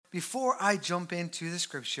before I jump into the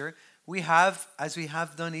scripture, we have, as we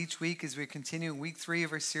have done each week, as we're continuing week 3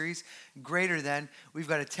 of our series, Greater Than, we've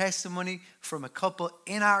got a testimony from a couple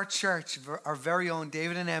in our church, our very own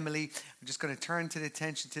David and Emily. I'm just going to turn the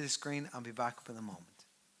attention to the screen. I'll be back up in a moment.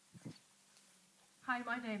 Hi,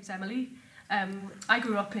 my name's Emily. I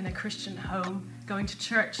grew up in a Christian home, going to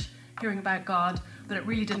church, hearing about God, but it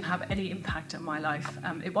really didn't have any impact on my life.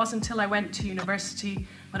 It wasn't until I went to university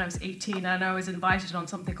when I was 18 and I was invited on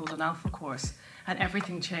something called an Alpha course, and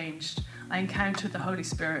everything changed. I encountered the Holy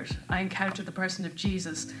Spirit. I encountered the person of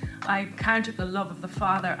Jesus. I encountered the love of the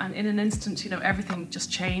Father, and in an instant, everything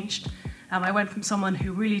just changed. I went from someone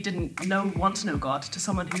who really didn't want to know God to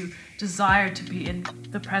someone who desired to be in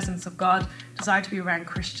the presence of God, desired to be around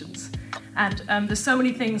Christians. And there's so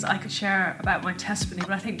many things I could share about my testimony,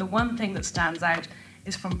 but I think the one thing that stands out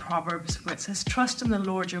is from Proverbs, where it says, "Trust in the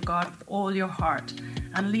Lord your God with all your heart,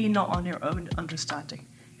 and lean not on your own understanding.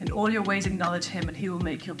 In all your ways acknowledge him, and he will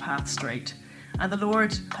make your path straight." And the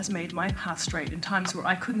Lord has made my path straight in times where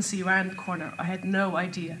I couldn't see around the corner. I had no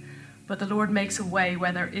idea. But the Lord makes a way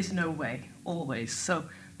where there is no way, always. So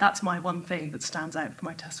that's my one thing that stands out for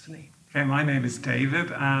my testimony. Okay, my name is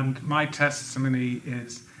David, and my testimony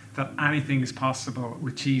is that anything is possible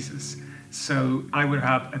with Jesus. So I would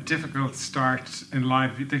have a difficult start in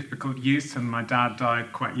life, a difficult youth, and my dad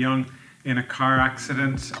died quite young in a car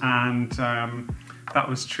accident, and that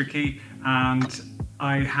was tricky. And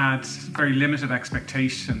I had very limited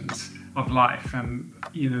expectations of life, and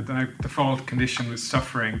the default condition was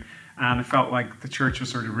suffering. And it felt like the church was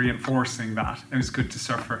sort of reinforcing that. It was good to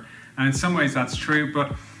suffer. And in some ways that's true,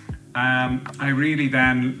 but I really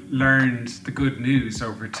then learned the good news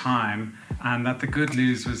over time, and that the good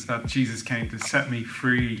news was that Jesus came to set me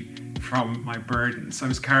free from my burdens. I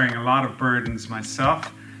was carrying a lot of burdens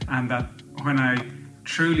myself, and that when I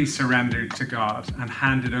truly surrendered to God and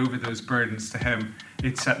handed over those burdens to him,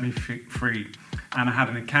 it set me free. And I had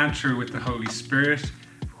an encounter with the Holy Spirit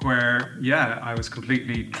where, I was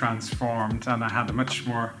completely transformed, and I had a much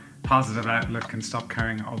more positive outlook and stopped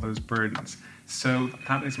carrying all those burdens. So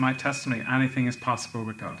that is my testimony. Anything is possible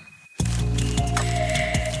with God.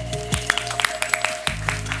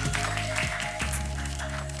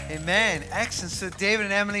 Amen. Excellent. So David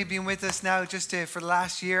and Emily have been with us now just for the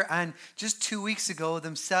last year, and just 2 weeks ago,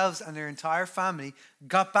 themselves and their entire family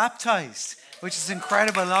got baptized, which is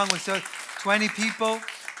incredible, along with 20 people.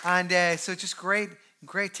 And so just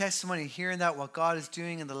great testimony, hearing that what God is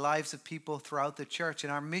doing in the lives of people throughout the church.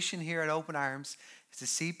 And our mission here at Open Arms is to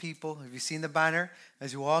see people, have you seen the banner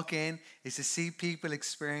as you walk in, is to see people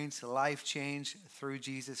experience life change through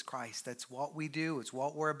Jesus Christ. That's what we do. It's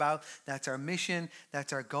what we're about. That's our mission.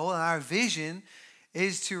 That's our goal. And our vision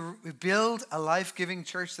is to build a life-giving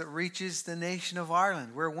church that reaches the nation of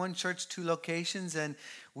Ireland. We're one church, 2 locations, and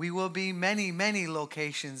we will be many, many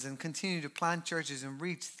locations and continue to plant churches and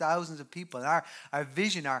reach thousands of people. And our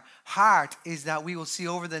vision, our heart is that we will see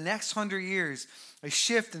over the next 100 years a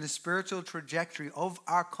shift in the spiritual trajectory of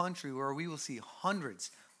our country, where we will see hundreds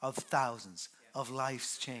of thousands of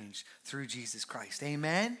lives changed through Jesus Christ.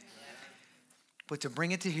 Amen? But to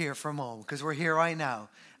bring it to here for a moment, because we're here right now.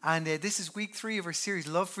 And this is week 3 of our series,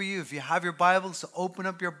 Love for You. If you have your Bibles, so open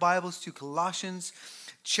up your Bibles to Colossians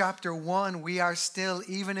chapter 1. We are still,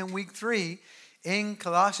 even in week 3, in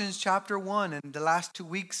Colossians chapter 1. And the last 2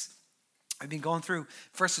 weeks, I've been going through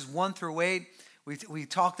verses 1 through 8. We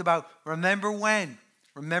talked about remember when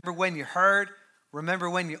you heard, remember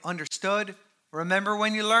when you understood, remember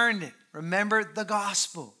when you learned it, remember the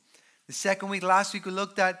gospel. The second week, last week, we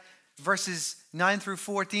looked at verses 9 through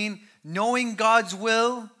 14, knowing God's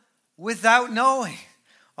will without knowing.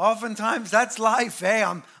 Oftentimes that's life.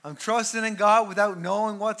 I'm trusting in God without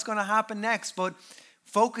knowing what's going to happen next. But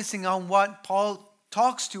focusing on what Paul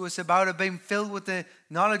talks to us about being filled with the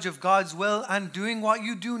knowledge of God's will and doing what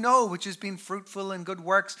you do know, which is being fruitful in good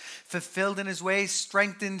works, fulfilled in his ways,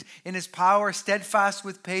 strengthened in his power, steadfast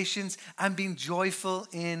with patience, and being joyful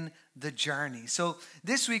in the journey. So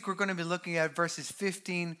this week we're going to be looking at verses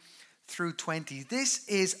 15 through 20. This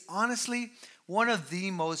is honestly one of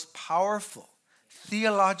the most powerful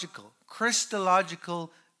theological,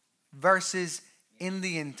 Christological verses in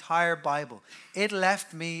the entire Bible. It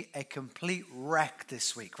left me a complete wreck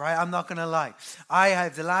this week, right? I'm not going to lie.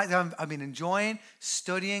 I've been enjoying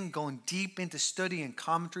studying, going deep into studying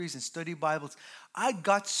commentaries and study Bibles. I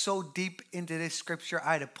got so deep into this scripture,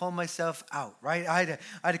 I had to pull myself out, right? I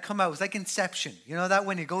had to come out. It was like Inception. You know that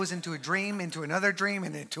when it goes into a dream, into another dream,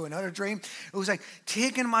 and into another dream? It was like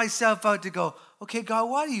taking myself out to go, okay,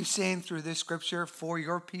 God, what are you saying through this scripture for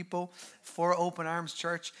your people, for Open Arms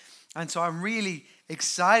Church? And so I'm really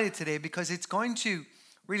excited today because it's going to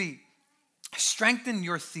really strengthen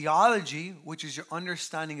your theology, which is your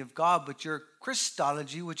understanding of God, but your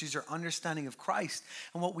Christology, which is your understanding of Christ.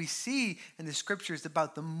 And what we see in the scriptures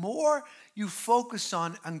about the more you focus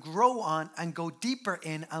on and grow on and go deeper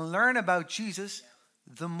in and learn about Jesus,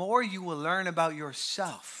 the more you will learn about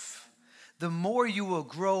yourself. The more you will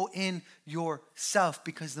grow in yourself,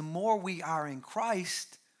 because the more we are in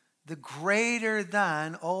Christ, the greater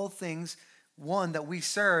than all things, one that we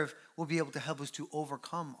serve will be able to help us to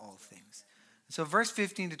overcome all things. So verse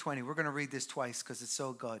 15 to 20, we're going to read this twice because it's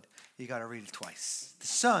so good. You got to read it twice. The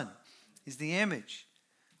Son is the image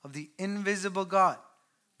of the invisible God,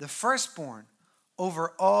 the firstborn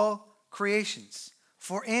over all creations.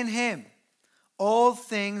 For in him all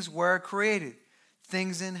things were created,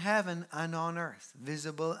 things in heaven and on earth,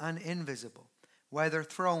 visible and invisible, whether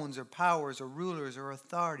thrones or powers or rulers or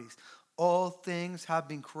authorities. All things have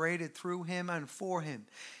been created through him and for him.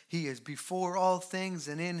 He is before all things,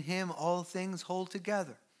 and in him all things hold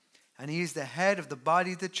together. And he is the head of the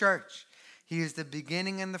body of the church. He is the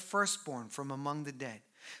beginning and the firstborn from among the dead,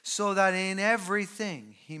 so that in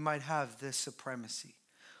everything he might have the supremacy.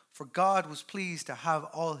 For God was pleased to have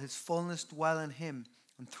all his fullness dwell in him,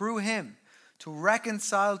 and through him to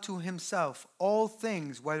reconcile to himself all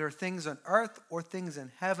things, whether things on earth or things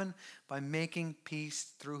in heaven, by making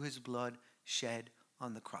peace through his blood shed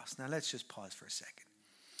on the cross. Now let's just pause for a second.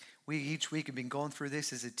 We each week have been going through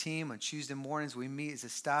this as a team. On Tuesday mornings we meet as a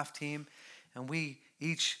staff team, and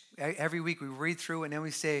every week we read through and then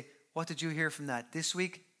we say, what did you hear from that? This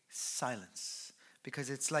week, silence.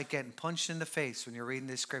 Because it's like getting punched in the face when you're reading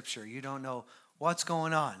this scripture. You don't know what's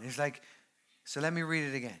going on. It's like, so let me read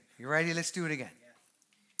it again. You ready? Let's do it again.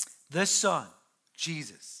 The Son,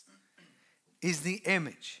 Jesus, is the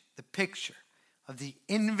image, the picture of the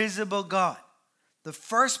invisible God, the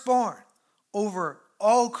firstborn over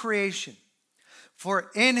all creation.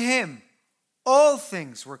 For in him all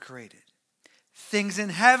things were created, things in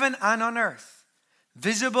heaven and on earth,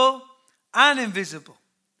 visible and invisible,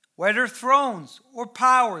 whether thrones or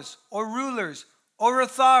powers or rulers or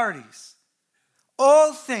authorities.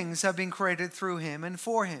 All things have been created through him and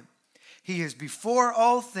for him. He is before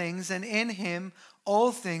all things, and in him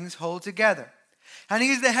all things hold together. And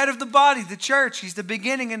he is the head of the body, the church. He's the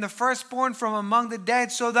beginning and the firstborn from among the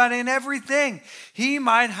dead, so that in everything he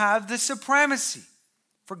might have the supremacy.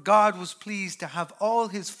 For God was pleased to have all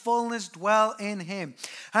his fullness dwell in him,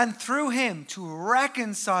 and through him to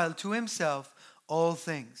reconcile to himself all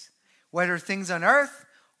things, whether things on earth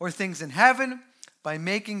or things in heaven, by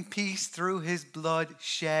making peace through his blood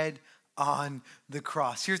shed on the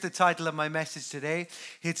cross. Here's the title of my message today.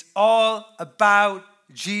 It's all about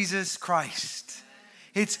Jesus Christ.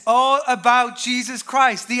 It's all about Jesus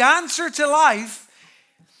Christ. The answer to life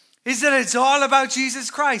is that it's all about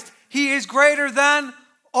Jesus Christ. He is greater than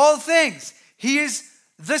all things. He is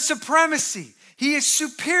the supremacy. He is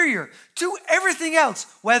superior to everything else,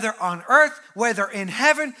 whether on earth, whether in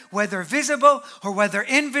heaven, whether visible or whether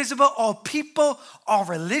invisible, all people, all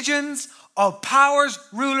religions, all powers,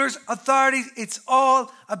 rulers, authorities. It's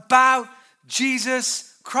all about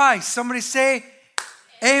Jesus Christ. Somebody say,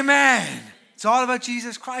 Amen. It's all about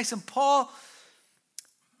Jesus Christ. And Paul,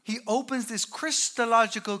 he opens this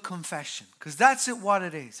Christological confession, because that's what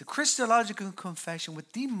it is. A Christological confession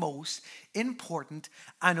with the most important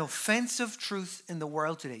and offensive truth in the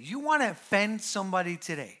world today. You want to offend somebody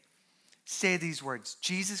today, say these words: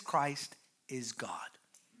 Jesus Christ is God.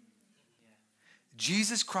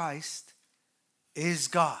 Jesus Christ is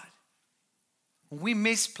God. When we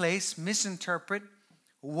misplace, misinterpret,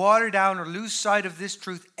 water down, or lose sight of this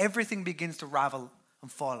truth, everything begins to ravel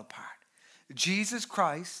and fall apart. Jesus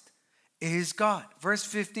Christ is God. Verse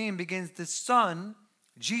 15 begins, the Son,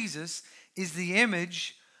 Jesus, is the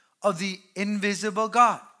image of the invisible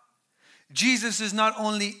God. Jesus is not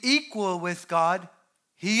only equal with God,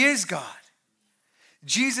 he is God.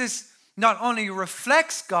 Jesus not only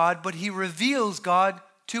reflects God, but he reveals God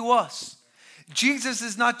to us. Jesus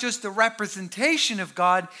is not just a representation of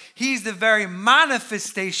God, he's the very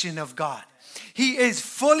manifestation of God. He is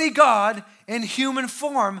fully God in human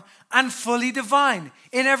form and fully divine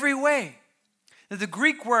in every way. Now, the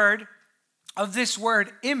Greek word of this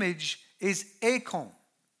word image is eikon.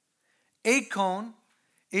 Eikon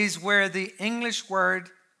is where the English word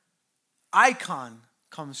icon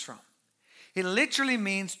comes from. It literally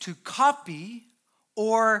means to copy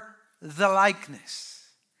or the likeness.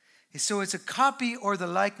 So it's a copy or the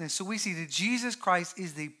likeness. So we see that Jesus Christ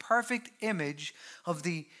is the perfect image of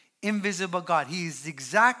the invisible God. He is the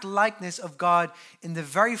exact likeness of God in the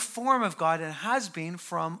very form of God, and has been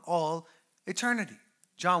from all eternity.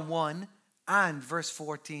 John 1 and verse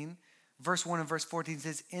 14, Verse 1 and verse 14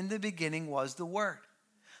 says, in the beginning was the Word,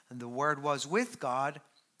 and the Word was with God,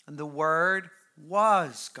 and the Word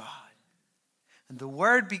was God. And the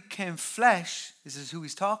Word became flesh. This is who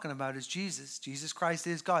he's talking about, is Jesus. Jesus Christ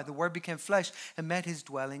is God. The Word became flesh and made his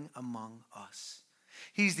dwelling among us.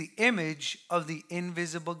 He's the image of the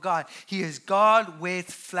invisible God. He is God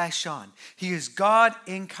with flesh on. He is God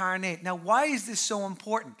incarnate. Now, why is this so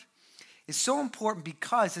important? It's so important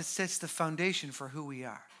because it sets the foundation for who we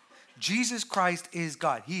are. Jesus Christ is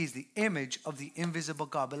God. He is the image of the invisible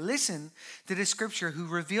God. But listen to the scripture who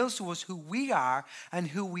reveals to us who we are and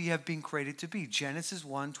who we have been created to be. Genesis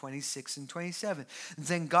 1, 26 and 27.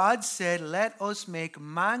 Then God said, let us make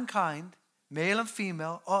mankind, male and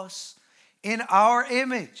female, us, in our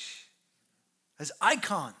image, as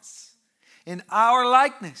icons, in our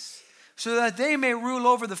likeness, so that they may rule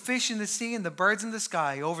over the fish in the sea and the birds in the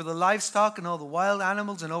sky, over the livestock and all the wild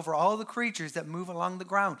animals, and over all the creatures that move along the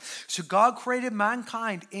ground. So God created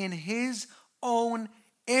mankind in his own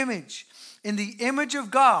image. In the image of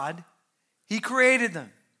God, he created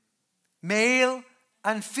them. Male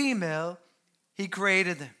and female, he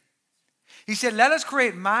created them. He said, let us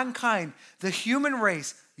create mankind, the human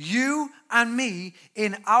race, you and me,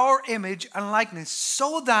 in our image and likeness,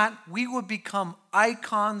 so that we would become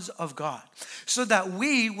icons of God, so that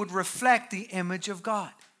we would reflect the image of God.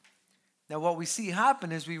 Now, what we see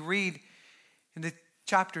happen as we read in the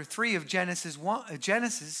chapter 3 of Genesis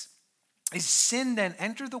is sin then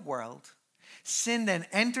entered the world, sin then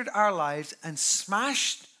entered our lives and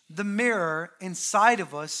smashed the mirror inside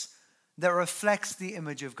of us that reflects the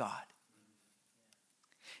image of God.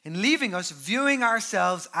 In leaving us viewing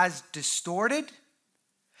ourselves as distorted,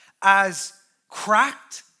 as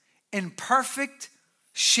cracked, imperfect,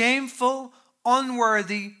 shameful,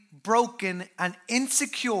 unworthy, broken, and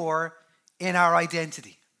insecure in our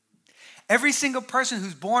identity. Every single person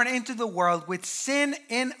who's born into the world with sin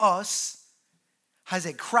in us has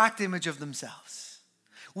a cracked image of themselves.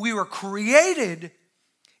 We were created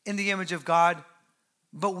in the image of God,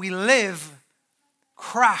 but we live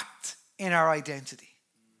cracked in our identity.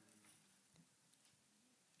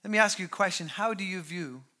 Let me ask you a question. How do you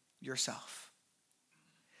view yourself?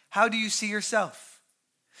 How do you see yourself?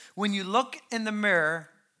 When you look in the mirror,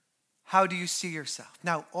 how do you see yourself?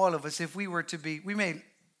 Now, all of us, if we were to be, we may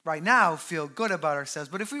right now feel good about ourselves,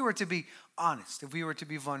 but if we were to be honest, if we were to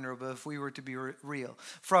be vulnerable, if we were to be real,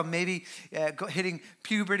 from maybe hitting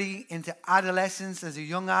puberty into adolescence as a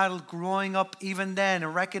young adult, growing up even then,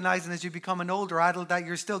 and recognizing as you become an older adult that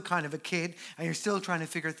you're still kind of a kid and you're still trying to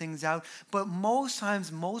figure things out. But most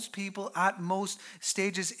times, most people at most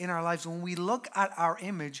stages in our lives, when we look at our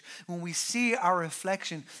image, when we see our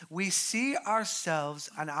reflection, we see ourselves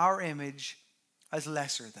and our image as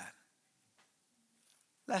lesser than.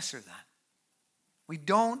 Lesser than. We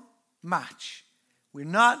don't match. We're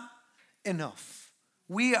not enough.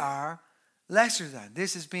 We are lesser than.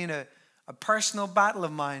 This has been a personal battle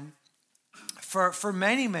of mine for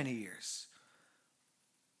many, many years.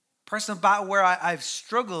 Personal battle where I've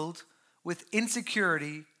struggled with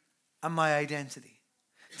insecurity and my identity.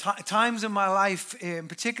 Times in my life in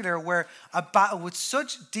particular where I battled with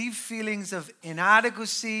such deep feelings of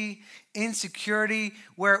inadequacy, insecurity,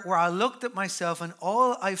 where I looked at myself and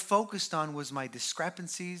all I focused on was my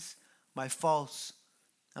discrepancies, my faults,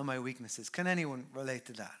 and my weaknesses. Can anyone relate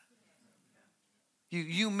to that?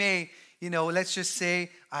 You may, let's just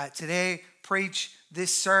say today preach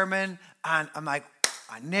this sermon and I'm like,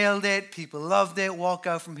 I nailed it. People loved it. Walk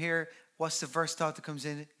out from here. What's the first thought that comes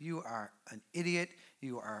in? You are an idiot.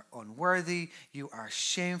 You are unworthy. You are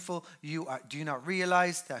shameful. Do you not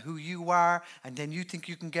realize that who you are? And then you think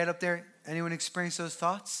you can get up there. Anyone experience those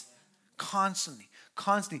thoughts? Constantly.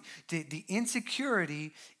 The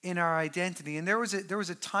insecurity in our identity. And there was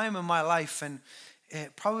a time in my life, and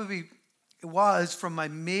it was from my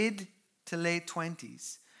mid to late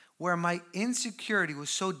 20s, where my insecurity was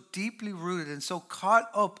so deeply rooted and so caught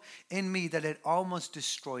up in me that it almost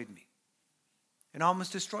destroyed me. It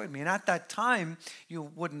almost destroyed me. And at that time,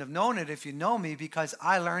 you wouldn't have known it if you know me, because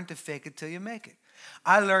I learned to fake it till you make it.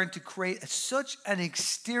 I learned to create such an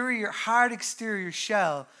hard exterior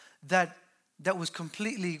shell that was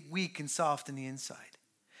completely weak and soft in the inside.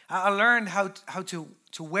 I learned how to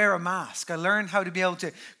wear a mask. I learned how to be able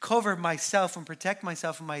to cover myself and protect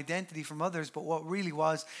myself and my identity from others, but what really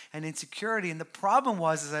was an insecurity. And the problem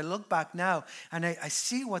was, as I look back now and I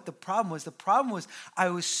see what the problem was I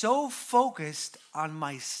was so focused on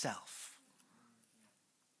myself.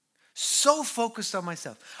 So focused on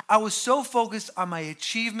myself. I was so focused on my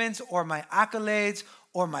achievements or my accolades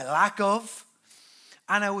or my lack of.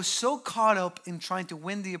 And I was so caught up in trying to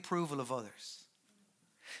win the approval of others.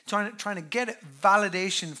 trying to get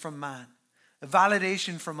validation from man, a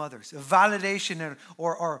validation from others, a validation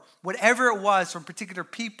or whatever it was from particular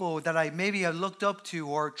people that I maybe have looked up to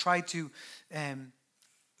or tried to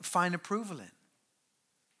find approval in.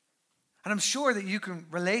 And I'm sure that you can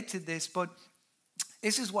relate to this, but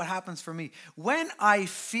this is what happens for me. When I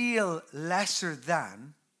feel lesser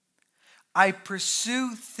than, I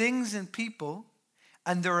pursue things and people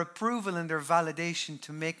and their approval and their validation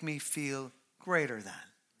to make me feel greater than.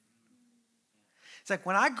 It's like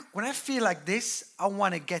when I feel like this, I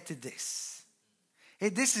want to get to this.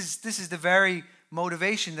 This is the very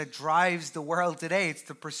motivation that drives the world today. It's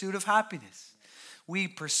the pursuit of happiness. We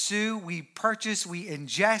pursue, we purchase, we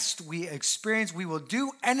ingest, we experience. We will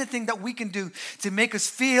do anything that we can do to make us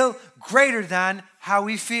feel greater than how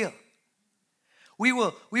we feel. We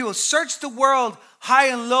will search the world high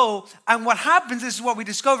and low, and what happens is what we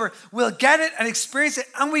discover. We'll get it and experience it,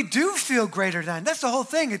 and we do feel greater than. That's the whole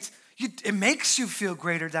thing. It makes you feel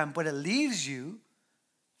greater than, but it leaves you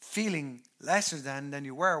feeling lesser than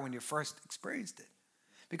you were when you first experienced it,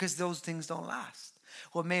 because those things don't last.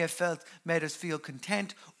 What may have made us feel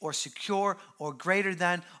content or secure or greater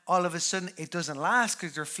than, all of a sudden it doesn't last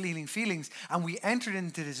because they're fleeting feelings. And we entered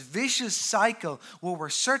into this vicious cycle where we're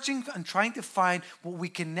searching and trying to find what we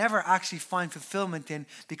can never actually find fulfillment in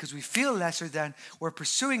because we feel lesser than, we're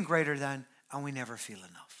pursuing greater than, and we never feel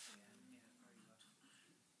enough.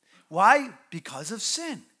 Why? Because of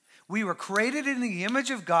sin. We were created in the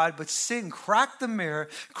image of God, but sin cracked the mirror,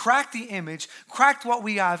 cracked the image, cracked what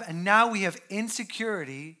we have, and now we have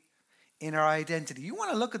insecurity in our identity. You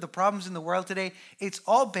want to look at the problems in the world today? It's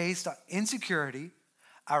all based on insecurity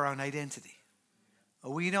around identity.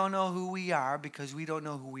 We don't know who we are because we don't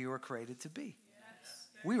know who we were created to be.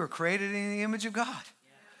 We were created in the image of God.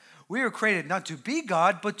 We were created not to be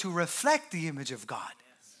God, but to reflect the image of God.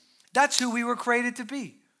 That's who we were created to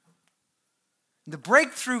be. The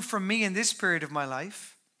breakthrough for me in this period of my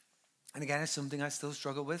life, and again, it's something I still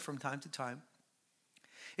struggle with from time to time,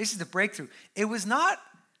 this is the breakthrough. It was not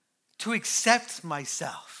to accept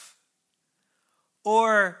myself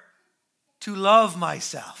or to love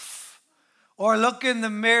myself or look in the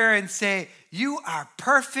mirror and say, you are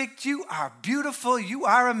perfect, you are beautiful, you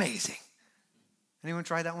are amazing. Anyone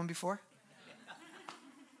tried that one before?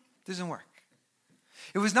 Doesn't work.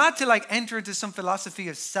 It was not to enter into some philosophy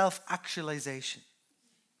of self-actualization.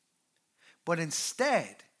 But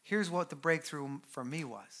instead, here's what the breakthrough for me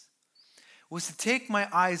was to take my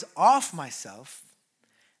eyes off myself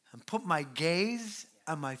and put my gaze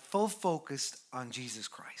and my full focus on Jesus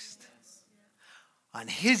Christ. On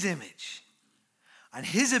his image, on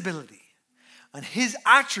his ability, on his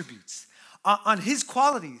attributes, on his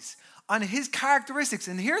qualities, on his characteristics.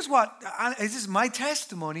 And here's this is my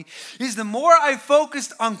testimony, is the more I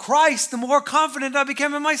focused on Christ, the more confident I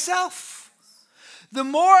became in myself. The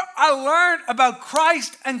more I learned about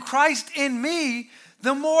Christ and Christ in me,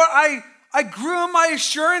 the more I grew in my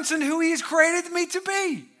assurance in who he's created me to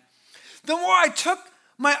be. The more I took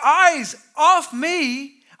my eyes off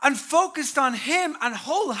me and focused on him and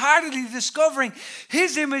wholeheartedly discovering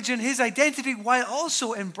his image and his identity while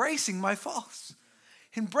also embracing my faults.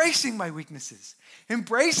 Embracing my weaknesses,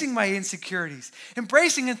 embracing my insecurities,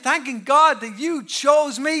 embracing and thanking God that you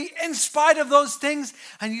chose me in spite of those things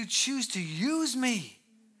and you choose to use me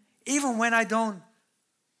even when I don't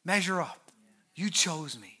measure up. You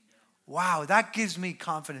chose me. Wow, that gives me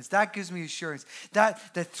confidence. That gives me assurance. That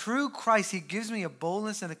through Christ, he gives me a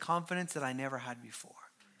boldness and a confidence that I never had before.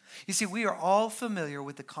 You see, we are all familiar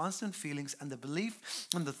with the constant feelings and the belief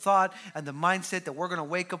and the thought and the mindset that we're going to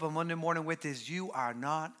wake up on Monday morning with is you are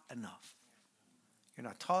not enough. You're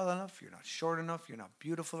not tall enough. You're not short enough. You're not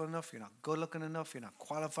beautiful enough. You're not good looking enough. You're not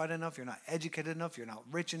qualified enough. You're not educated enough. You're not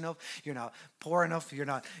rich enough. You're not poor enough.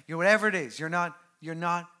 You're whatever it is. You're not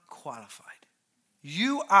qualified.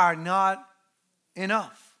 You are not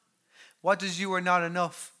enough. What does you are not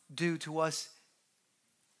enough do to us?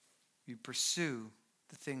 You pursue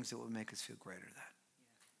the things that will make us feel greater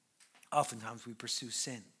than. Oftentimes we pursue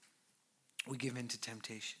sin. We give in to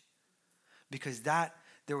temptation. Because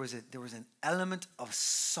there was an element of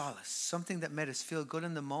solace, something that made us feel good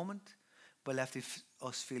in the moment, but left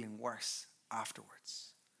us feeling worse afterwards.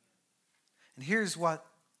 And here's what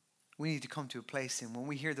we need to come to a place in. When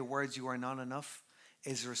we hear the words, you are not enough,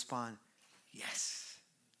 is to respond, yes,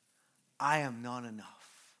 I am not enough,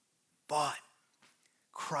 but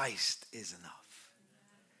Christ is enough.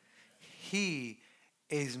 He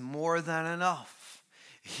is more than enough.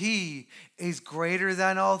 He is greater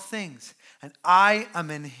than all things. And I am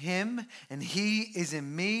in him, and he is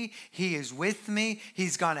in me. He is with me.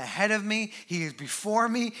 He's gone ahead of me. He is before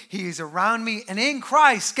me. He is around me. And in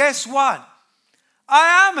Christ, guess what?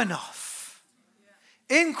 I am enough.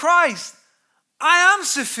 In Christ, I am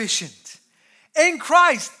sufficient. In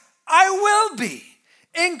Christ, I will be.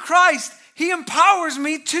 In Christ, he empowers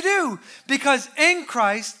me to do. Because in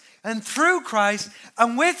Christ and through Christ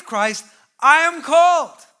and with Christ, I am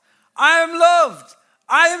called. I am loved.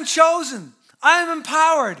 I am chosen. I am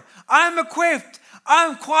empowered. I am equipped. I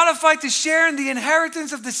am qualified to share in the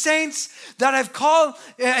inheritance of the saints that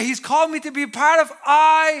he's called me to be a part of.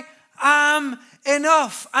 I am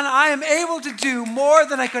enough. And I am able to do more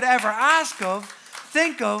than I could ever ask of,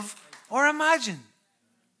 think of, or imagine.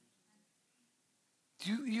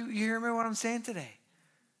 You hear me what I'm saying today?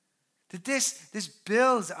 That this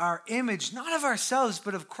builds our image, not of ourselves,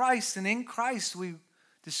 but of Christ. And in Christ, we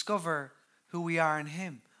discover who we are in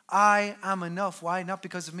him. I am enough. Why? Not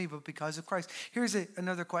because of me, but because of Christ. Here's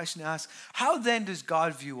another question to ask. How then does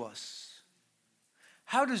God view us?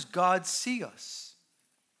 How does God see us?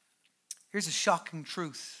 Here's a shocking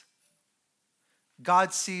truth.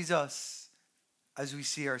 God sees us as we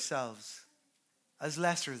see ourselves, as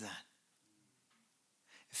lesser than.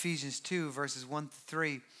 Ephesians 2, verses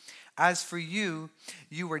 1-3. As for you,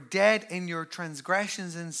 you were dead in your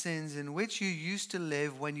transgressions and sins in which you used to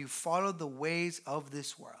live when you followed the ways of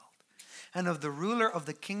this world and of the ruler of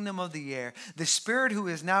the kingdom of the air, the spirit who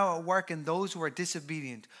is now at work in those who are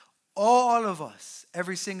disobedient. All of us,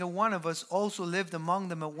 every single one of us, also lived among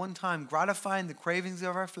them at one time, gratifying the cravings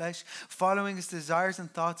of our flesh, following its desires and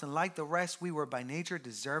thoughts, and like the rest, we were by nature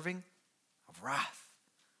deserving of wrath.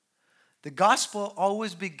 The gospel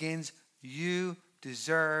always begins, you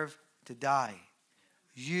deserve to die.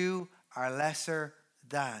 You are lesser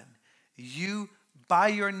than. You, by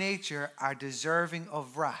your nature, are deserving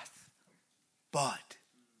of wrath. But,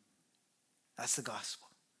 that's the gospel.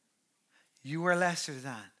 You are lesser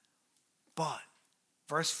than. But,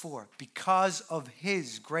 verse 4, because of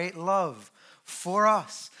his great love for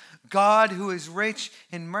us, God, who is rich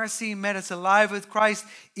in mercy, made us alive with Christ,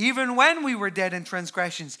 even when we were dead in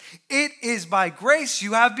transgressions. It is by grace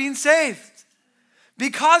you have been saved.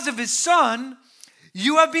 Because of his Son,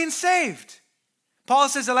 you have been saved. Paul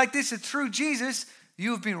says it like this, that through Jesus,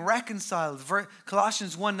 you have been reconciled.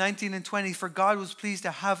 Colossians 1:19-20, for God was pleased to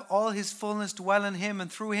have all his fullness dwell in him,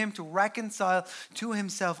 and through him to reconcile to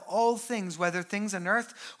himself all things, whether things on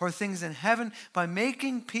earth or things in heaven, by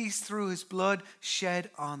making peace through his blood shed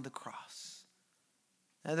on the cross.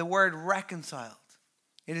 Now the word reconciled,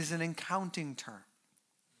 it is an accounting term.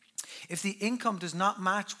 If the income does not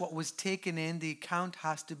match what was taken in, the account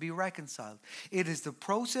has to be reconciled. It is the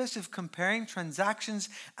process of comparing transactions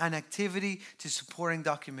and activity to supporting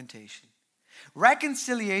documentation.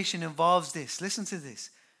 Reconciliation involves this. Listen to this.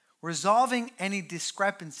 Resolving any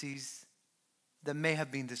discrepancies that may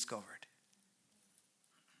have been discovered.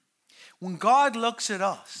 When God looks at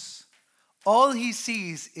us, all he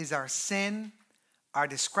sees is our sin, our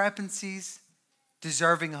discrepancies,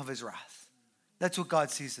 deserving of his wrath. That's what God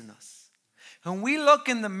sees in us. When we look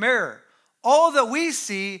in the mirror, all that we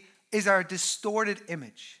see is our distorted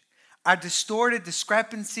image, our distorted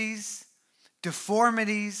discrepancies,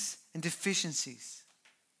 deformities, and deficiencies.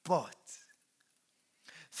 But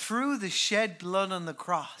through the shed blood on the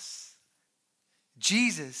cross,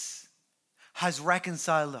 Jesus has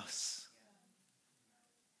reconciled us.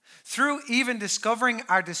 Through even discovering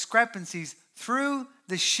our discrepancies, through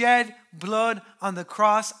the shed blood on the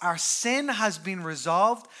cross, our sin has been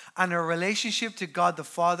resolved and our relationship to God the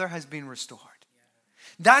Father has been restored.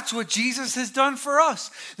 That's what Jesus has done for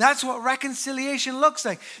us. That's what reconciliation looks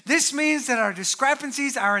like. This means that our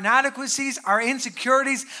discrepancies, our inadequacies, our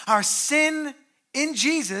insecurities, our sin in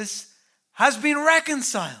Jesus has been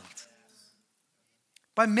reconciled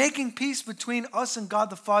by making peace between us and God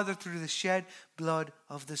the Father through the shed blood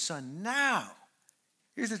of the Son. Now,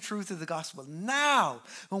 here's the truth of the gospel. Now,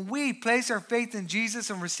 when we place our faith in Jesus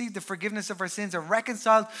and receive the forgiveness of our sins, are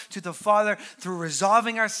reconciled to the Father through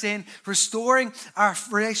resolving our sin, restoring our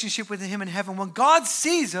relationship with him in heaven. When God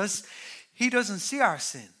sees us, he doesn't see our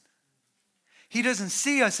sin. He doesn't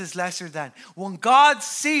see us as lesser than. When God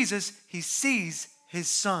sees us, he sees his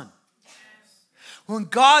Son. When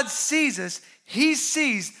God sees us, he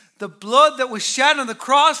sees the blood that was shed on the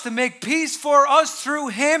cross to make peace for us through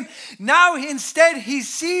him. Now instead he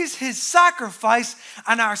sees his sacrifice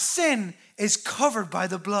and our sin is covered by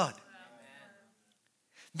the blood.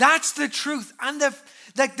 That's the truth. And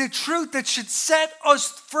the truth that should set us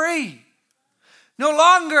free. No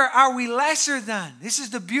longer are we lesser than. This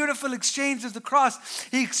is the beautiful exchange of the cross.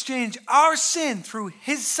 He exchanged our sin through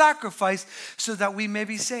his sacrifice so that we may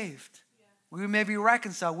be saved. We may be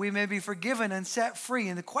reconciled. We may be forgiven and set free.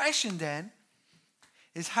 And the question then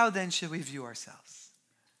is, how then should we view ourselves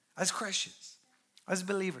as Christians, as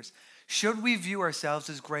believers? Should we view ourselves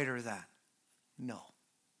as greater than? No.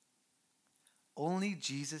 Only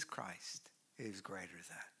Jesus Christ is greater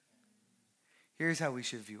than. Here's how we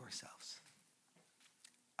should view ourselves.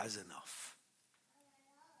 As enough.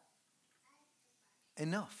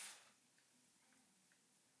 Enough.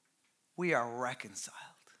 We are reconciled.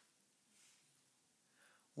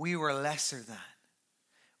 We were lesser than.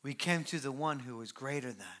 We came to the one who was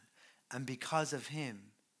greater than. And because of him,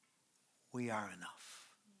 we are enough.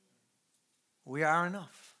 We are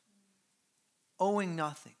enough. Owing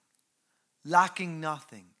nothing. Lacking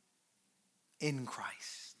nothing in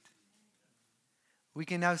Christ. We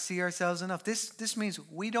can now see ourselves enough. This means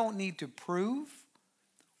we don't need to prove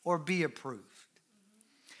or be approved.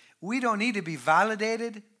 We don't need to be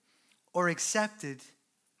validated or accepted.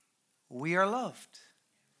 We are loved.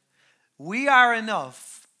 We are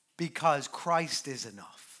enough because Christ is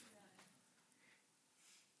enough.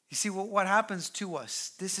 You see, what happens to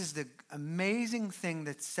us, this is the amazing thing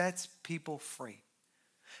that sets people free.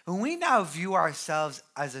 When we now view ourselves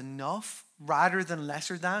as enough rather than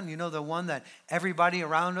lesser than, you know, the one that everybody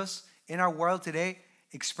around us in our world today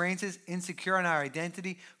experiences, insecure in our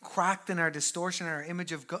identity, cracked in our distortion, our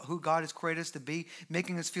image of who God has created us to be,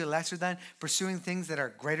 making us feel lesser than, pursuing things that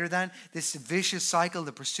are greater than, this vicious cycle,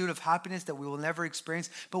 the pursuit of happiness that we will never experience.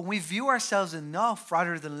 But when we view ourselves enough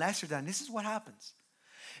rather than lesser than, this is what happens.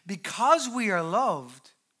 Because we are loved,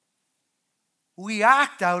 we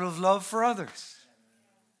act out of love for others.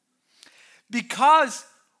 Because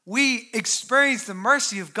we experience the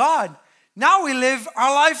mercy of God, now we live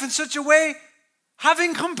our life in such a way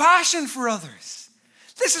having compassion for others.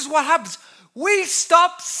 This is what happens. We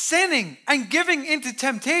stop sinning and giving into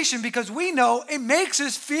temptation because we know it makes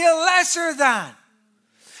us feel lesser than.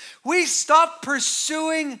 We stop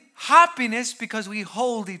pursuing happiness because we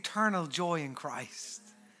hold eternal joy in Christ.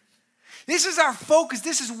 This is our focus.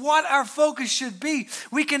 This is what our focus should be.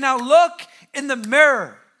 We can now look in the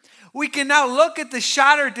mirror. We can now look at the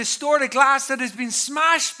shattered, distorted glass that has been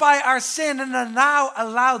smashed by our sin and now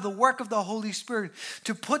allow the work of the Holy Spirit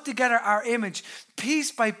to put together our image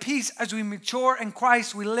piece by piece as we mature in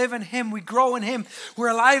Christ. We live in him. We grow in him.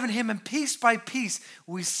 We're alive in him. And piece by piece,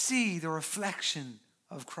 we see the reflection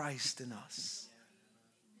of Christ in us.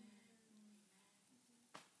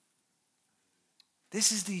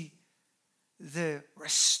 This is the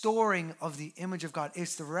restoring of the image of God.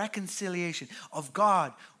 It's the reconciliation of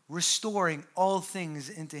God restoring all things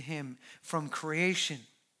into him from creation.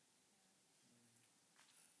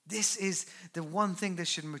 This is the one thing that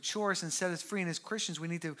should mature us and set us free. And as Christians, we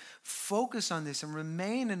need to focus on this and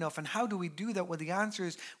remain enough. And how do we do that? Well, the answer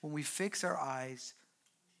is when we fix our eyes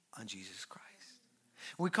on Jesus Christ.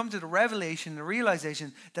 When we come to the revelation, the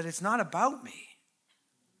realization that it's not about me.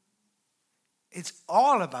 It's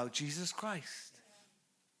all about Jesus Christ.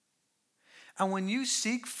 And when you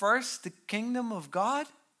seek first the kingdom of God,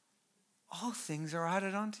 all things are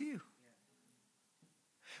added unto you.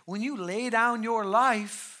 When you lay down your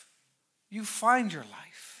life, you find your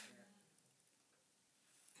life.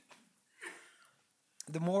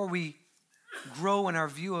 The more we grow in our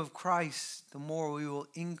view of Christ, the more we will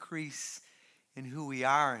increase in who we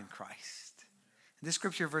are in Christ. This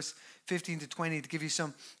scripture, verse 15 to 20, to give you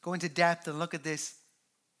some, go into depth and look at this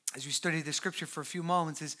as we study the scripture for a few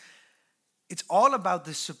moments, is it's all about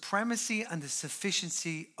the supremacy and the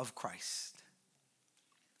sufficiency of Christ.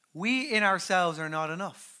 We in ourselves are not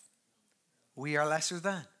enough. We are lesser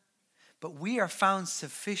than. But we are found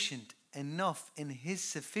sufficient enough in his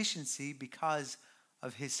sufficiency because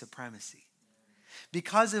of his supremacy.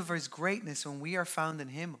 Because of his greatness, when we are found in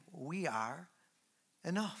him, we are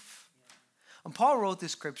enough. And Paul wrote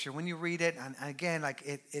this scripture. When you read it, and again, like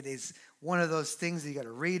it is one of those things that you got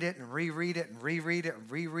to read it and reread it and reread it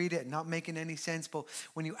and reread it and not making any sense. But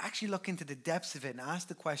when you actually look into the depths of it and ask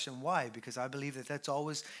the question, why? Because I believe that that's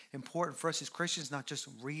always important for us as Christians, not just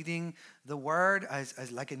reading the word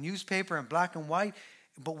as like a newspaper in black and white.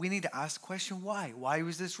 But we need to ask the question, why? Why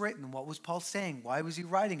was this written? What was Paul saying? Why was he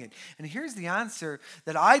writing it? And here's the answer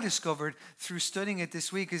that I discovered through studying it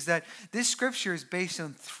this week, is that this scripture is based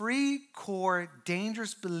on three core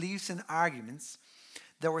dangerous beliefs and arguments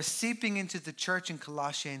that were seeping into the church in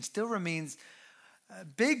Colossians and still remains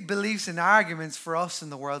big beliefs and arguments for us in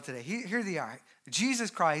the world today. Here they are.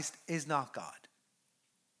 Jesus Christ is not God.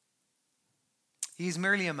 He is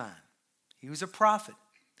merely a man. He was a prophet.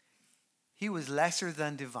 He was lesser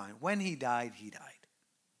than divine. When he died, he died.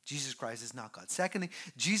 Jesus Christ is not God. Secondly,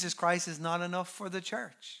 Jesus Christ is not enough for the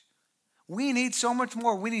church. We need so much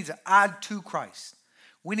more. We need to add to Christ.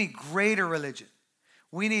 We need greater religion.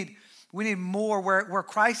 We need more where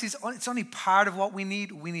Christ is, it's only part of what we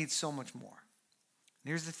need. We need so much more. And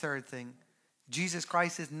here's the third thing. Jesus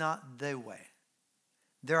Christ is not the way.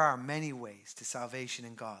 There are many ways to salvation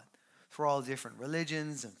in God. For all different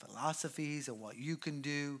religions and philosophies and what you can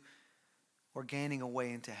do, or gaining a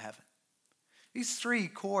way into heaven. These three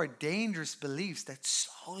core dangerous beliefs that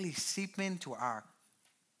slowly seep into our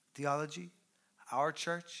theology, our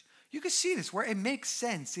church. You can see this where it makes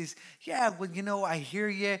sense is, I hear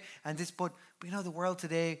you and this, but the world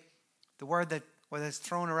today, the word that's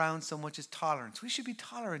thrown around so much is tolerance. We should be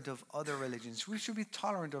tolerant of other religions. We should be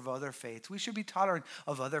tolerant of other faiths. We should be tolerant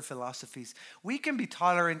of other philosophies. We can be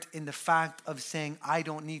tolerant in the fact of saying, I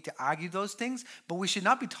don't need to argue those things, but we should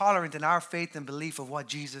not be tolerant in our faith and belief of what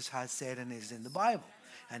Jesus has said and is in the Bible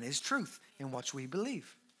and is truth in what we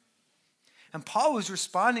believe. And Paul was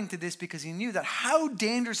responding to this because he knew that how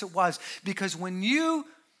dangerous it was, because when you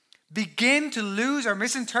begin to lose or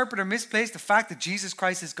misinterpret or misplace the fact that Jesus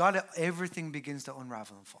Christ is God, everything begins to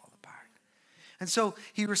unravel and fall apart. And so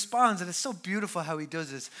he responds, and it's so beautiful how he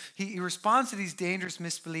does this. He responds to these dangerous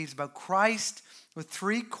misbeliefs about Christ with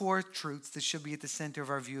three core truths that should be at the center of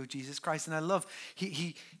our view of Jesus Christ. And I love,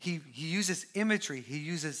 he uses imagery, he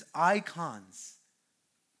uses icons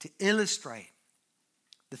to illustrate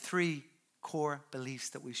the three core beliefs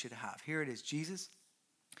that we should have. Here it is. Jesus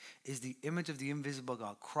is the image of the invisible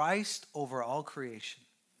God. Christ over all creation.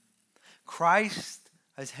 Christ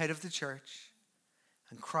as head of the church.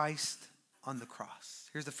 And Christ on the cross.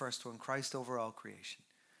 Here's the first one. Christ over all creation.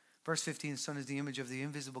 Verse 15, Son is the image of the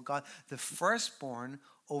invisible God, the firstborn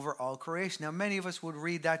over all creation. Now, many of us would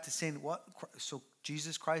read that to saying, what? So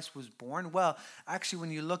Jesus Christ was born? Well, actually,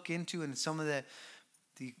 when you look into and some of the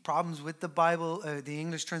problems with the Bible, the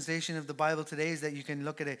English translation of the Bible today is that you can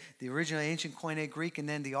look at the original ancient Koine Greek, and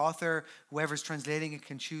then the author, whoever's translating it,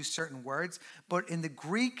 can choose certain words. But in the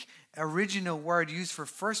Greek original word used for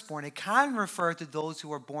firstborn, it can refer to those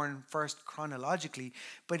who are born first chronologically.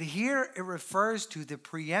 But here it refers to the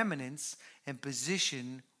preeminence and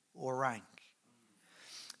position or rank.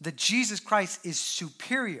 That Jesus Christ is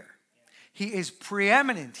superior. He is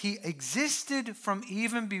preeminent. He existed from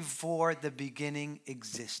even before the beginning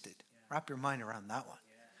existed. Wrap your mind around that one.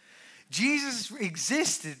 Jesus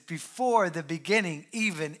existed before the beginning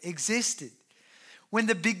even existed. When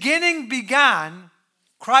the beginning began,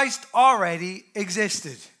 Christ already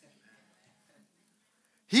existed.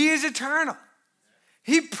 He is eternal.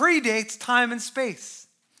 He predates time and space.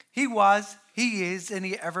 He was, he is, and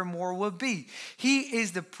he evermore will be. He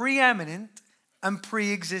is the preeminent and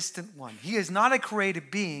pre-existent one. He is not a created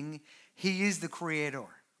being. He is the creator.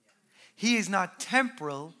 He is not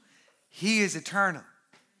temporal. He is eternal.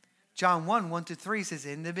 John 1:1-3 says,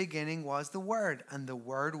 in the beginning was the Word, and the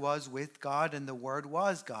Word was with God, and the Word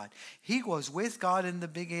was God. He was with God in the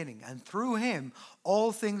beginning, and through him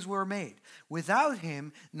all things were made. Without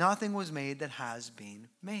him nothing was made that has been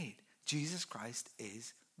made. Jesus Christ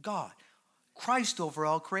is God. Christ over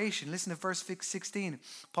all creation. Listen to verse 16.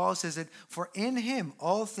 Paul says that, for in him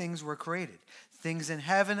all things were created, things in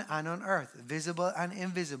heaven and on earth, visible and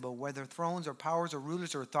invisible, whether thrones or powers or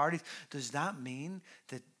rulers or authorities. Does that mean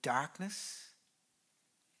that darkness,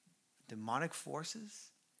 demonic forces,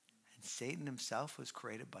 and Satan himself was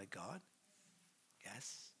created by God?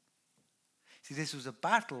 Yes. See, this was a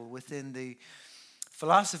battle within the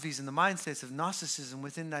philosophies and the mindsets of Gnosticism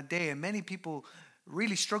within that day, and many people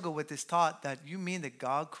really struggle with this thought that you mean that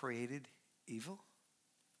God created evil?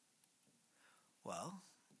 Well,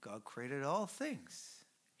 God created all things.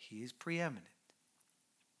 He is preeminent.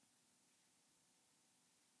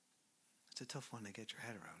 It's a tough one to get your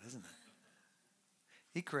head around, isn't it?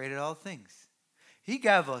 He created all things. He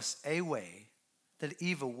gave us a way that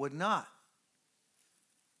evil would not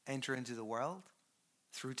enter into the world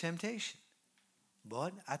through temptation.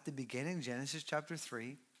 But at the beginning, Genesis chapter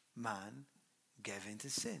 3, man gave into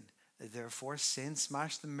sin. Therefore, sin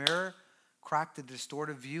smashed the mirror, cracked the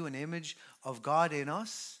distorted view and image of God in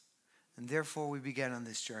us, and therefore we began on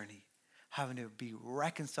this journey, having to be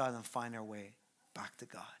reconciled and find our way back to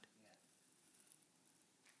God.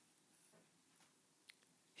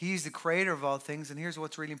 He is the creator of all things, and here's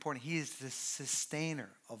what's really important. He is the sustainer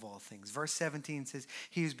of all things. Verse 17 says,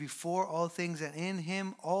 he is before all things, and in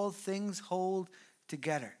him all things hold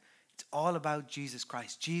together. It's all about Jesus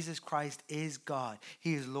Christ. Jesus Christ is God.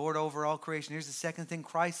 He is Lord over all creation. Here's the second thing.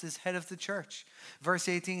 Christ is head of the church. Verse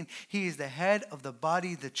 18, he is the head of the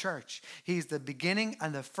body, the church. He is the beginning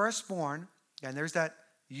and the firstborn. And there's that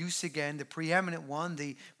use again, the preeminent one,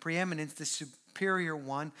 the preeminence, the superior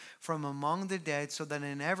one from among the dead, so that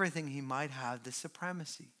in everything he might have the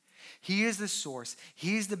supremacy. He is the source.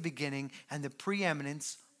 He is the beginning and the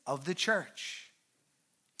preeminence of the church.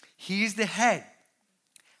 He is the head.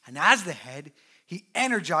 And as the head, he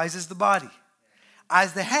energizes the body.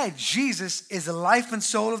 As the head, Jesus is the life and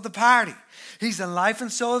soul of the party. He's the life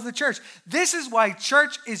and soul of the church. This is why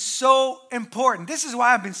church is so important. This is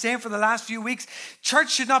why I've been saying for the last few weeks, church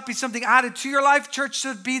should not be something added to your life. Church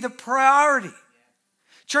should be the priority.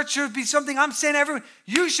 Church should be something I'm saying everyone,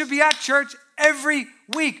 you should be at church every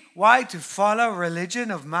week. Why? To follow religion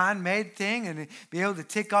of man-made thing and be able to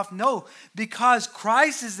tick off? No, because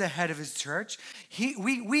Christ is the head of his church.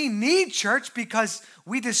 We need church because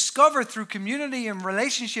we discover through community and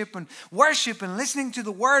relationship and worship and listening to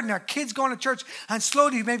the word and our kids going to church, and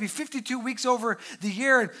slowly, maybe 52 weeks over the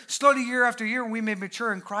year, and slowly year after year, we may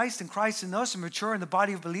mature in Christ and Christ in us and mature in the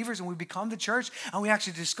body of believers, and we become the church, and we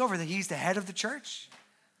actually discover that he's the head of the church.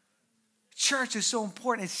 Church is so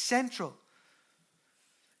important. It's central.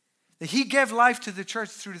 That he gave life to the church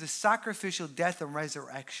through the sacrificial death and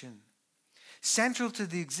resurrection. Central to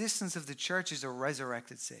the existence of the church is a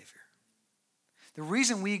resurrected Savior. The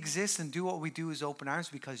reason we exist and do what we do is open arms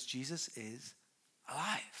because Jesus is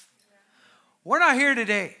alive. We're not here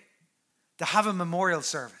today to have a memorial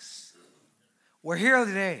service. We're here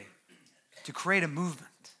today to create a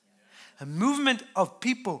movement of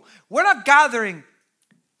people. We're not gathering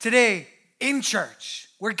today in church.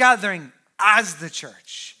 We're gathering as the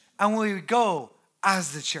church. And we go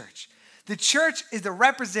as the church. The church is the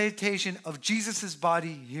representation of Jesus'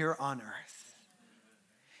 body here on earth.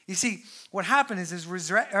 You see, what happened is his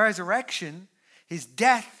resurrection, his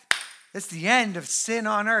death, that's the end of sin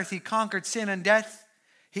on earth. He conquered sin and death.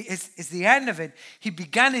 It's the end of it. He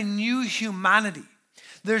began a new humanity.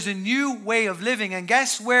 There's a new way of living. And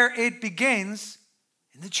guess where it begins?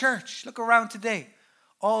 In the church. Look around today.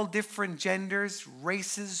 All different genders,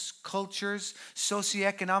 races, cultures,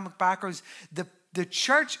 socioeconomic backgrounds. The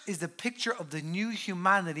church is the picture of the new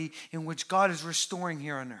humanity in which God is restoring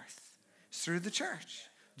here on earth. It's through the church.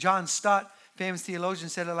 John Stott, famous theologian,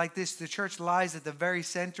 said it like this: the church lies at the very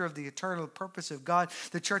center of the eternal purpose of God.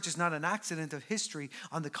 The church is not an accident of history.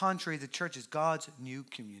 On the contrary, the church is God's new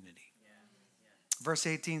community. Verse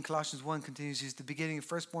 18, Colossians 1 continues, he's the beginning of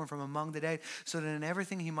firstborn from among the dead, so that in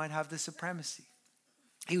everything he might have the supremacy.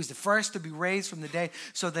 He was the first to be raised from the dead,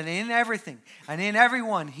 so that in everything and in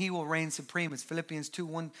everyone he will reign supreme. As Philippians 2,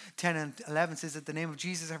 1, 10 and 11 says, that the name of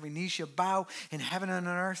Jesus every knee shall bow in heaven and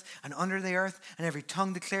on earth and under the earth, and every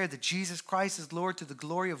tongue declare that Jesus Christ is Lord, to the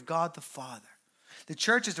glory of God the Father. The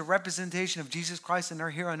church is a representation of Jesus Christ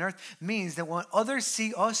and here on earth, means that when others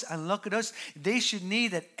see us and look at us, they should see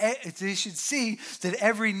that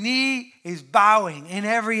every knee is bowing in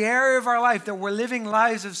every area of our life, that we're living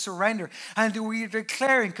lives of surrender, and that we're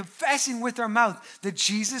declaring, confessing with our mouth that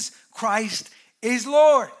Jesus Christ is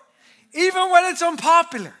Lord. Even when it's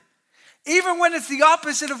unpopular, even when it's the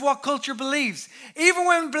opposite of what culture believes, even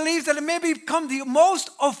when it believes that it may become the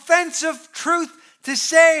most offensive truth to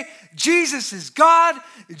say Jesus is God,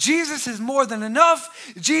 Jesus is more than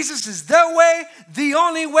enough, Jesus is the way, the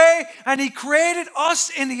only way, and he created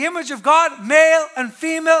us in the image of God, male and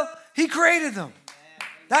female. He created them.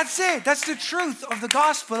 That's it. That's the truth of the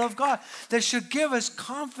gospel of God that should give us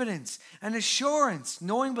confidence and assurance,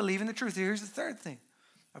 knowing, believing the truth. Here's the third thing.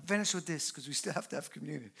 I'll finish with this because we still have to have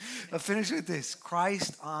communion. I'll finish with this.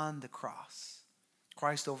 Christ on the cross.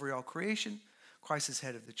 Christ over all creation. Christ is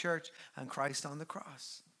head of the church, and Christ on the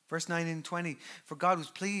cross. Verse 19 and 20, for God was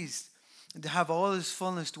pleased to have all his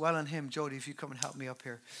fullness dwell in him. Jody, if you come and help me up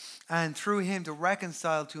here. And through him to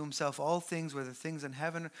reconcile to himself all things, whether things in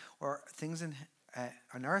heaven or things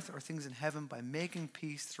on earth or things in heaven, by making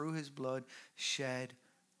peace through his blood shed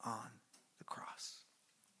on the cross.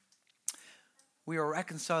 We are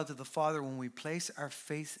reconciled to the Father when we place our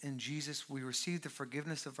faith in Jesus. We receive the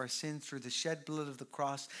forgiveness of our sins through the shed blood of the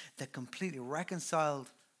cross that completely reconciled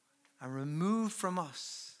and removed from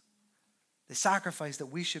us the sacrifice that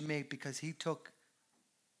we should make, because he took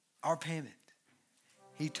our payment.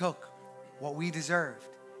 He took what we deserved,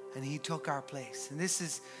 and he took our place. And this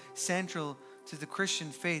is central to the Christian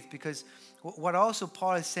faith, because what also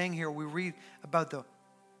Paul is saying here, we read about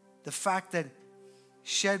the fact that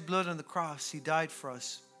shed blood on the cross, he died for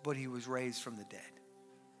us, but he was raised from the dead.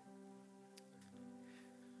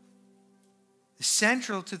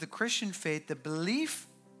 Central to the Christian faith, the belief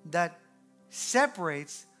that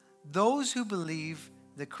separates those who believe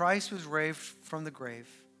that Christ was raised from the grave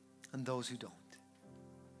and those who don't.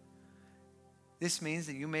 This means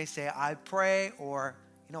that you may say, I pray, or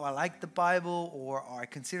I like the Bible, or I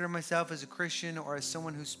consider myself as a Christian or as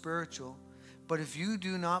someone who's spiritual. But if you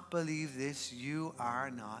do not believe this, you are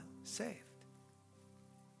not saved.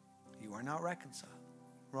 You are not reconciled.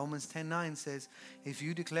 Romans 10:9 says, if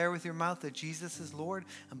you declare with your mouth that Jesus is Lord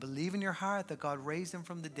and believe in your heart that God raised him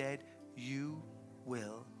from the dead, you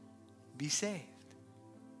will be saved.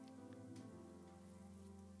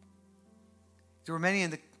 There were many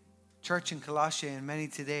in the church in Colossae and many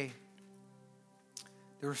today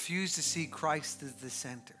that refuse to see Christ as the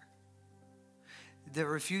center. That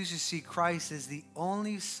refuse to see Christ as the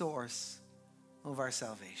only source of our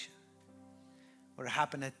salvation. What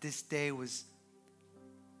happened at this day was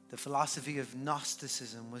the philosophy of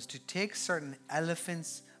Gnosticism was to take certain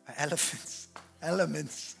elements.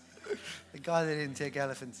 Thank God they didn't take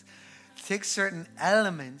elephants. Take certain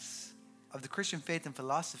elements of the Christian faith and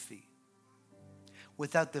philosophy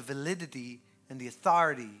without the validity and the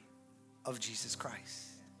authority of Jesus Christ.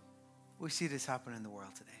 We see this happen in the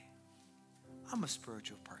world today. I'm a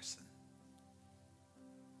spiritual person.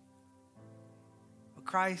 But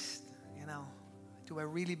Christ, do I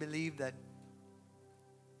really believe that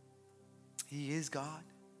he is God?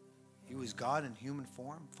 He was God in human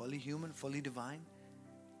form, fully human, fully divine.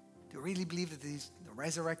 Do I really believe that he's the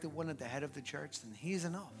resurrected one at the head of the church? Then he is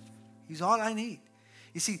enough. He's all I need.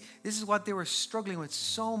 You see, this is what they were struggling with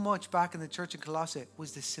so much back in the church in Colossae,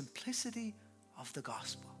 was the simplicity of the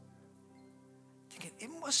gospel. Thinking, it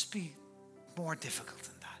must be more difficult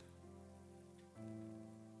than that.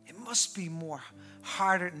 It must be more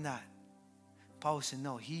harder than that. Paul said,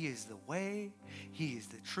 no, he is the way, he is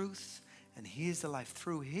the truth, and he is the life.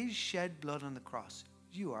 Through his shed blood on the cross,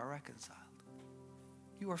 you are reconciled.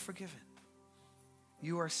 You are forgiven.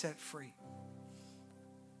 You are set free.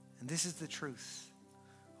 And this is the truth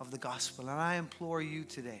of the gospel. And I implore you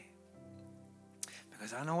today,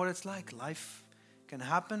 because I know what it's like. Life can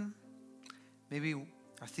happen. Maybe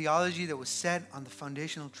our theology that was set on the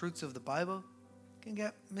foundational truths of the Bible can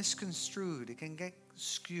get misconstrued. It can get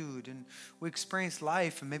skewed, and we experience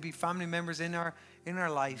life and maybe family members in our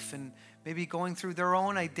life and maybe going through their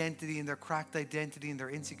own identity and their cracked identity and their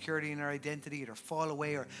insecurity in their identity, or fall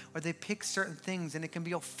away, or they pick certain things, and it can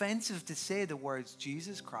be offensive to say the words,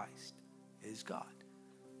 Jesus Christ is God.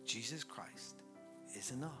 Jesus Christ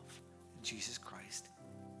is enough. Jesus Christ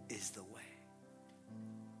is the way.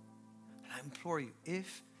 And I implore you,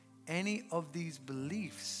 if any of these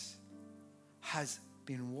beliefs has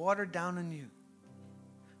been watered down in you,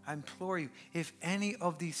 I implore you, if any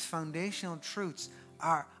of these foundational truths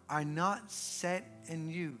are not set in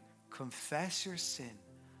you, confess your sin,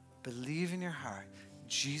 believe in your heart,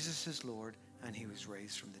 Jesus is Lord, and he was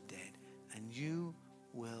raised from the dead, and you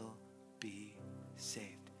will be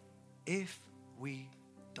saved. If we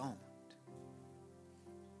don't,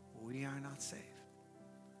 we are not saved.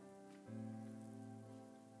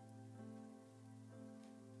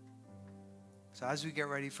 So as we get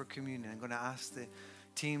ready for communion, I'm going to ask the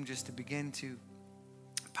team just to begin to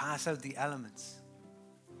pass out the elements.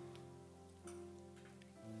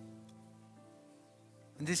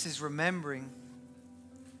 And this is remembering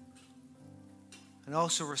and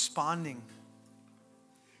also responding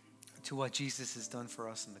to what Jesus has done for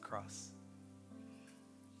us on the cross.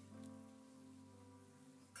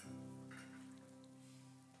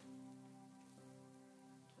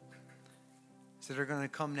 So they're going to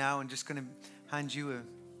come now and just going to hand you a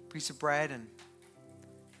piece of bread and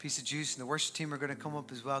a piece of juice. And the worship team are going to come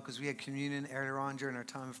up as well, because we had communion earlier on during our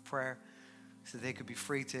time of prayer, so they could be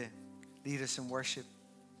free to lead us in worship.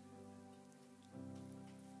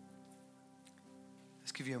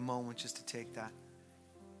 Let's give you a moment just to take that.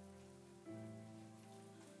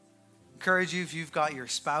 Encourage you, if you've got your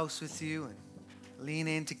spouse with you, and lean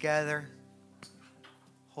in together,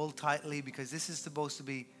 hold tightly, because this is supposed to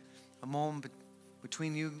be a moment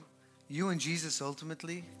between you and Jesus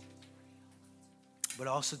ultimately, but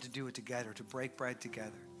also to do it together, to break bread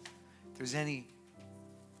together. If there's anything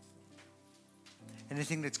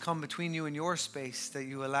that's come between you and your space, that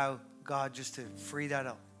you allow God just to free that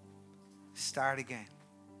up. Start again.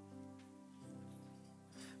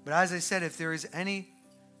 But as I said, if there is any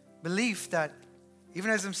belief that,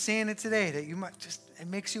 even as I'm saying it today, that you might just, it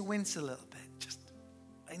makes you wince a little bit. Just,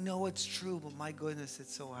 I know it's true, but my goodness,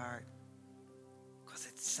 it's so hard. Because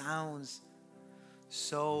it sounds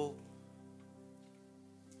so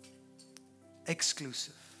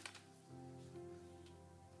exclusive.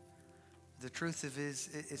 The truth of it is,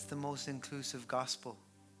 it's the most inclusive gospel.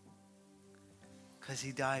 because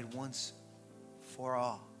he died once for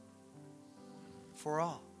all. For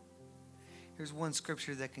all. Here's one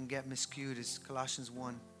scripture that can get miscued. It's Colossians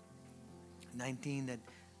 1:19, that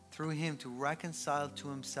through him to reconcile to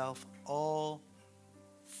himself all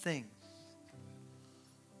things.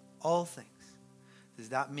 All things. Does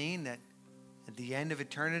that mean that at the end of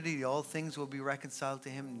eternity, all things will be reconciled to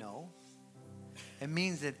him? No. It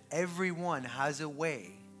means that everyone has a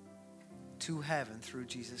way to heaven through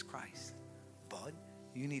Jesus Christ. But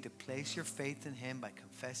you need to place your faith in him by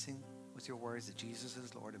confessing with your words that Jesus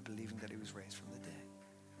is Lord and believing that he was raised from the dead.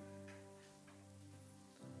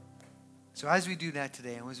 So as we do that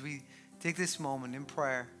today, and as we take this moment in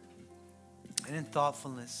prayer and in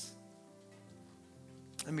thoughtfulness,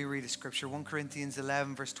 let me read a scripture. 1 Corinthians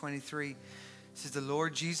 11 verse 23 says, the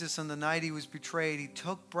Lord Jesus, on the night he was betrayed, he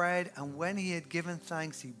took bread, and when he had given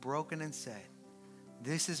thanks, he broke it and said,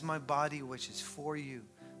 this is my body which is for you.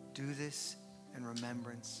 Do this in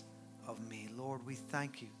remembrance of me. Lord, we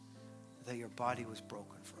thank you that your body was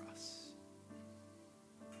broken for us.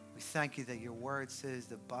 We thank you that your word says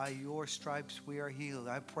that by your stripes we are healed.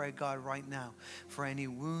 I pray, God, right now for any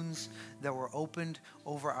wounds that were opened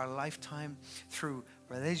over our lifetime through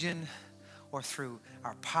religion or through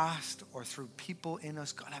our past or through people in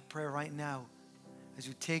us. God, I pray right now as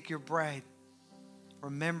you take your bread,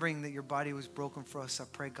 remembering that your body was broken for us, I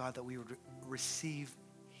pray, God, that we would receive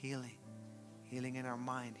healing. Healing in our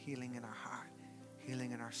mind, healing in our heart,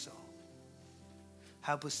 healing in our soul.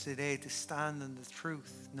 Help us today to stand in the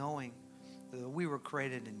truth, knowing that we were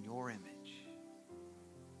created in your image.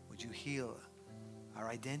 Would you heal our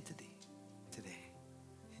identity today?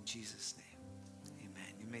 In Jesus' name,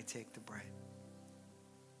 amen. You may take the bread.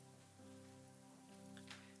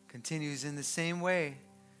 Continues in the same way.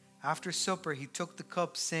 After supper, he took the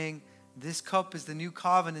cup, saying, this cup is the new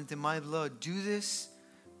covenant in my blood. Do this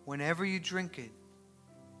whenever you drink it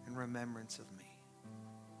in remembrance of me.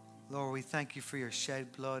 Lord, we thank you for your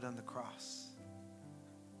shed blood on the cross.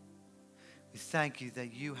 We thank you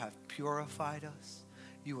that you have purified us.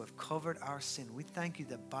 You have covered our sin. We thank you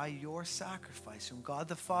that by your sacrifice, when God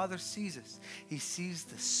the Father sees us, he sees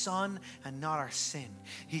the Son and not our sin.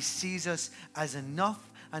 He sees us as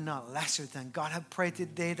enough and not lesser than. God, I pray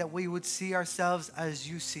today that we would see ourselves as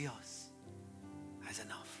you see us, as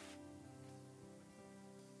enough.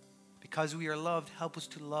 Because we are loved, help us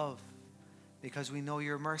to love. Because we know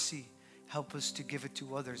your mercy, help us to give it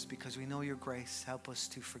to others. Because we know your grace, help us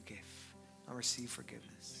to forgive and receive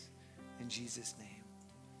forgiveness. In Jesus' name,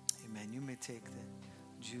 amen. You may take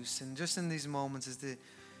the juice. And just in these moments, as the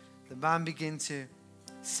band begin to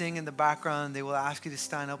sing in the background, they will ask you to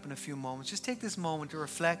stand up in a few moments. Just take this moment to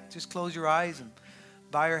reflect. Just close your eyes and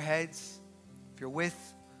bow your heads. If you're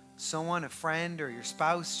with someone, a friend or your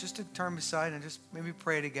spouse, just to turn beside and just maybe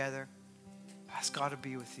pray together. Ask God to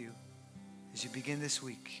be with you as you begin this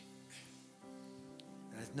week,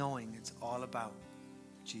 and knowing it's all about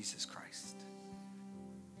Jesus Christ.